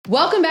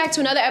Welcome back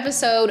to another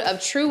episode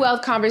of True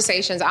Wealth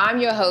Conversations. I'm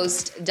your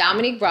host,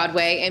 Dominique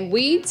Broadway, and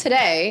we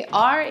today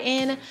are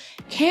in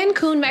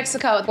Cancun,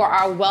 Mexico for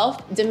our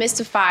Wealth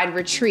Demystified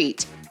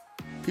retreat.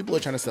 People are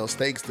trying to sell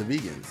steaks to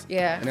vegans.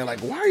 Yeah. And they're like,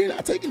 why are you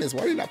not taking this?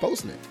 Why are you not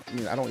posting it? I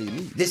mean, I don't eat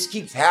meat. This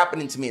keeps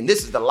happening to me, and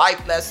this is the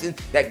life lesson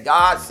that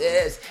God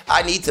says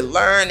I need to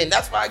learn, and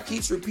that's why it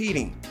keeps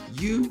repeating.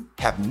 You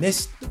have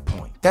missed the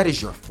point. That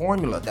is your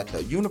formula that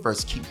the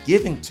universe keeps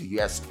giving to you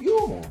as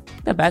fuel.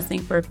 The best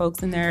thing for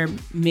folks in their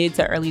mid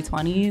to early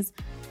 20s,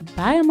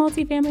 buy a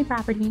multifamily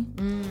property,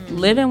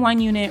 live in one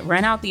unit,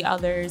 rent out the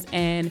others,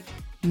 and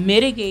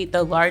mitigate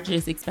the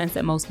largest expense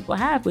that most people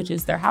have, which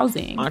is their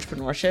housing.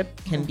 Entrepreneurship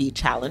can be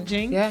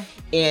challenging, Yeah.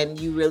 and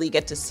you really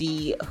get to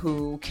see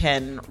who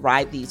can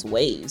ride these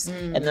waves.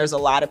 And there's a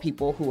lot of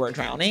people who are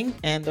drowning,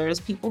 and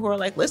there's people who are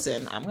like,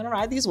 listen, I'm going to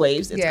ride these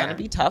waves. It's Yeah. going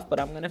to be tough, but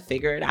I'm going to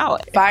figure it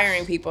out.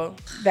 Firing people.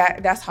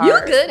 That's hard.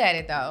 You're good at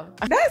it, though.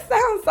 That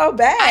sounds so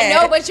bad.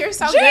 I know, but you're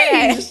so good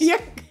at it.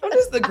 Jeez. I'm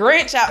just the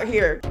Grinch out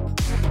here.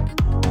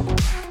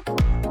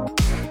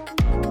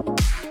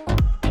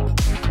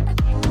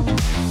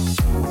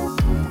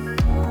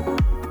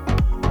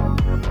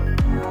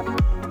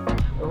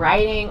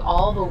 Writing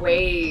all the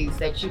ways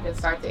that you can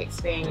start to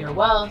expand your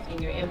wealth and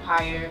your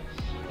empire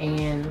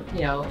and,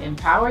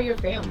 empower your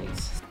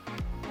families.